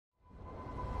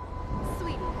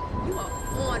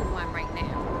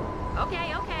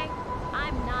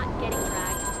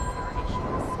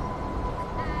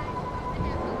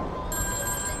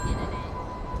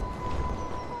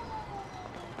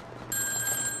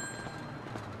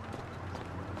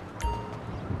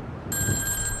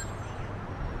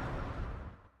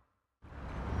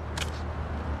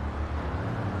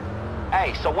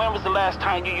so when was the last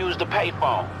time you used a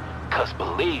payphone? Cause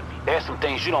believe me, there's some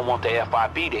things you don't want the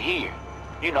FIB to hear.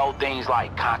 You know, things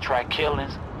like contract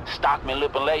killings, stock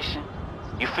manipulation.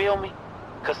 You feel me?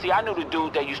 Cause see, I knew the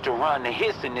dude that used to run the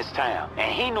hits in this town,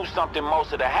 and he knew something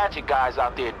most of the hatchet guys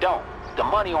out there don't. The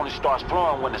money only starts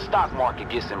flowing when the stock market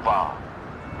gets involved.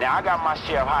 Now, I got my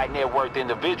share of high net worth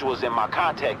individuals in my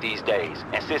contact these days,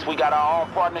 and since we got our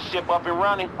own partnership up and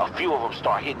running, a few of them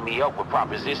start hitting me up with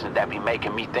propositions that be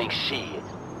making me think, shit,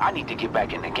 I need to get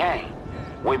back in the game.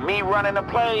 With me running the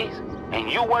plays,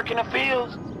 and you working the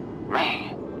fields,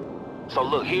 man. So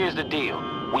look, here's the deal.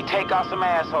 We take out some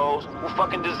assholes who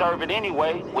fucking deserve it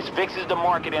anyway, which fixes the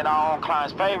market in our own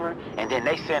client's favor, and then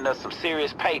they send us some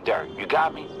serious pay dirt. You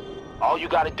got me? All you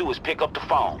gotta do is pick up the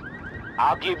phone.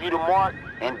 I'll give you the mark,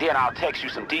 and then I'll text you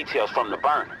some details from the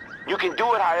burner. You can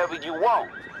do it however you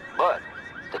want, but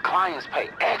the clients pay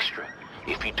extra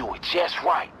if you do it just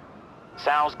right.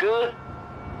 Sounds good?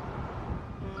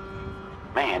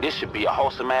 Man, this should be a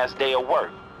wholesome-ass day of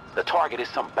work. The target is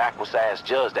some backwards-ass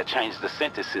judge that changes the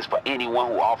sentences for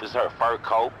anyone who offers her a fur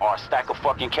coat or a stack of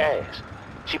fucking cash.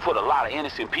 She put a lot of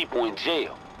innocent people in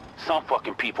jail. Some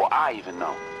fucking people I even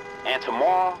know. And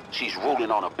tomorrow, she's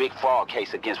ruling on a big fraud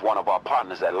case against one of our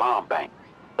partners at Lombank.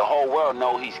 The whole world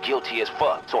knows he's guilty as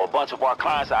fuck, so a bunch of our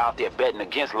clients are out there betting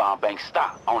against Lombank's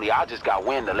stock. Only I just got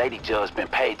wind the lady judge been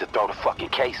paid to throw the fucking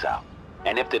case out.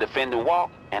 And if the defendant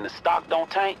walk and the stock don't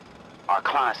tank, our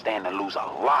clients stand to lose a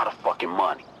lot of fucking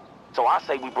money. So I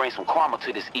say we bring some karma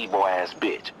to this evil-ass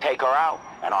bitch. Take her out,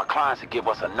 and our clients will give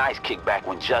us a nice kickback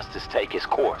when justice take its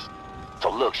course. So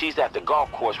look, she's at the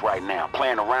golf course right now,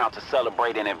 playing around to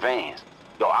celebrate in advance.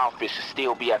 Your outfit should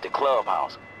still be at the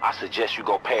clubhouse. I suggest you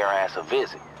go pay her ass a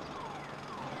visit.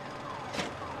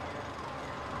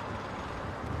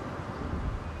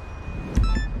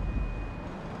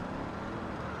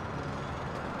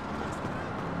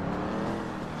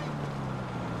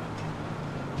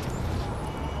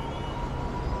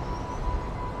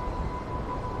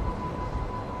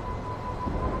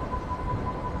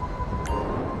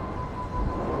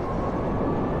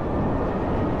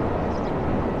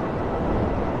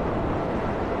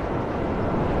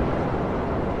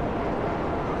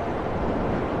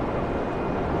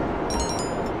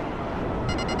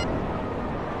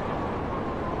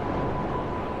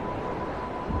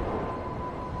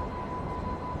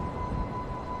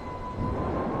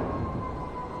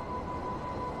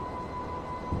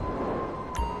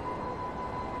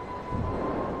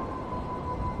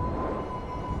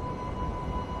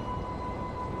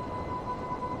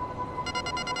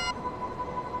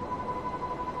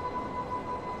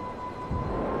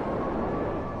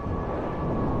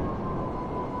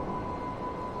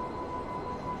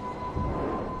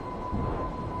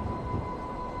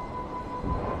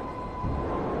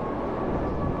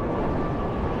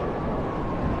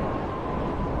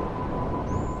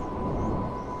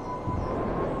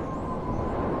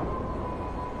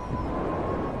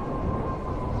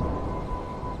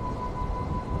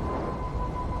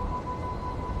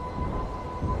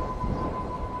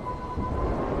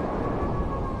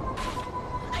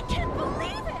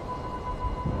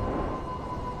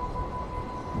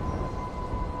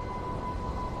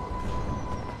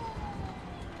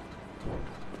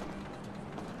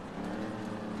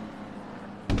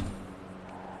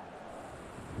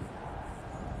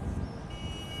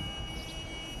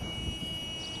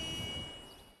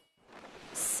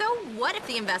 What if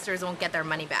the investors won't get their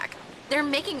money back? They're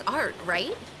making art,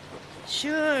 right?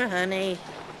 Sure, honey.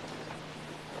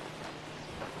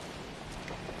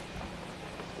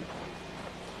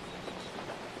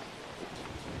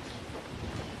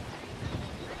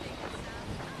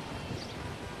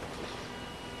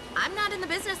 I'm not in the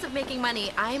business of making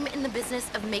money. I'm in the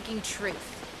business of making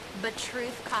truth. But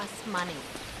truth costs money.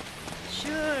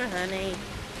 Sure, honey.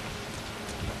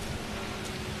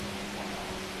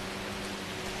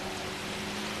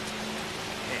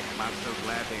 I'm so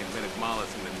glad they invented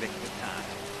Mollis in the nick of time.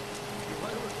 Why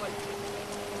do it like this?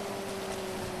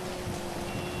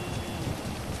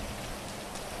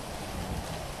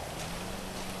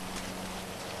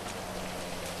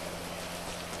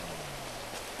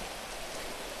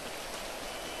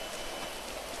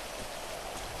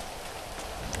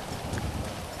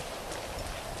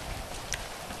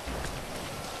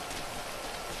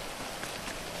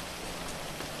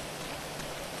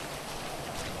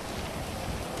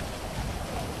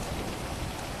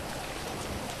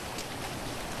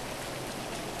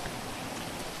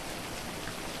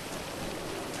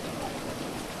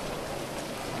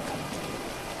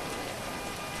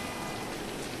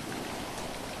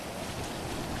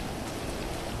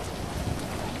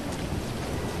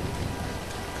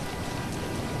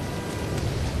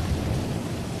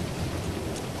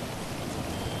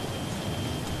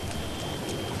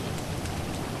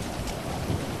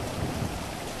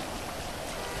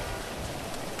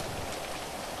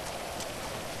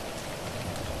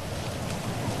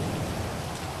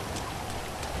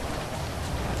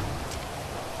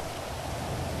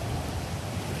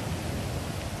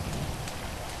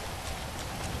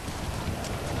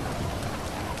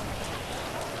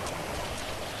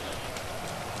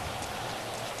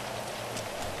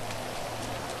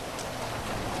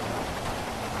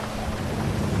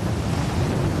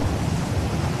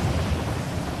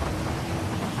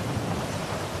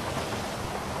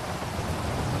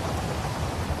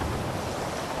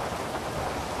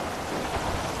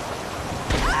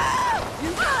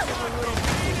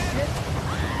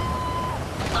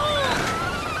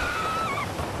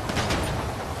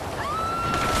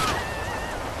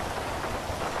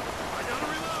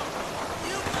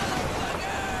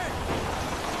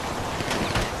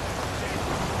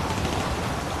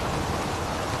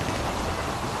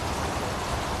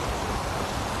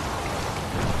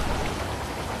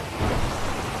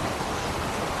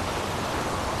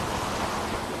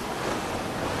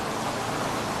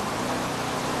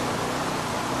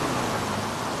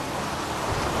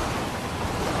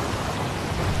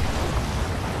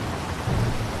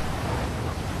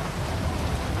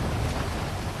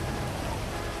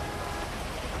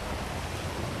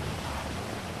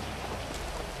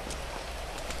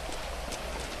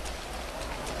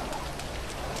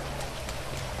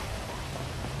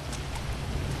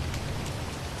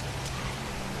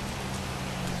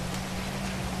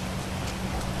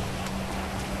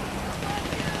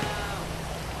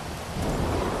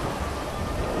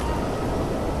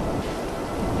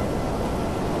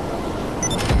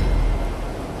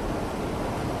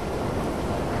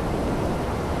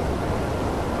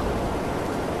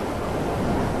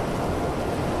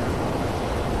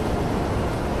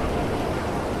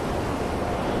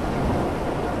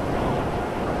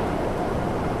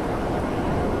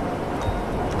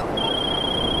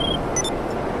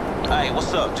 Hey,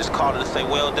 what's up? Just calling to say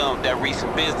well done with that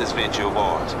recent business venture of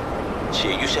ours.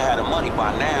 Shit, you should have the money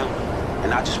by now.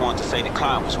 And I just wanted to say the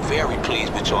client was very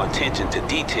pleased with your attention to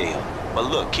detail. But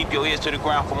look, keep your ears to the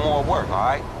ground for more work, all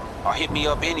right? Or hit me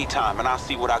up anytime and I'll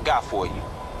see what I got for you.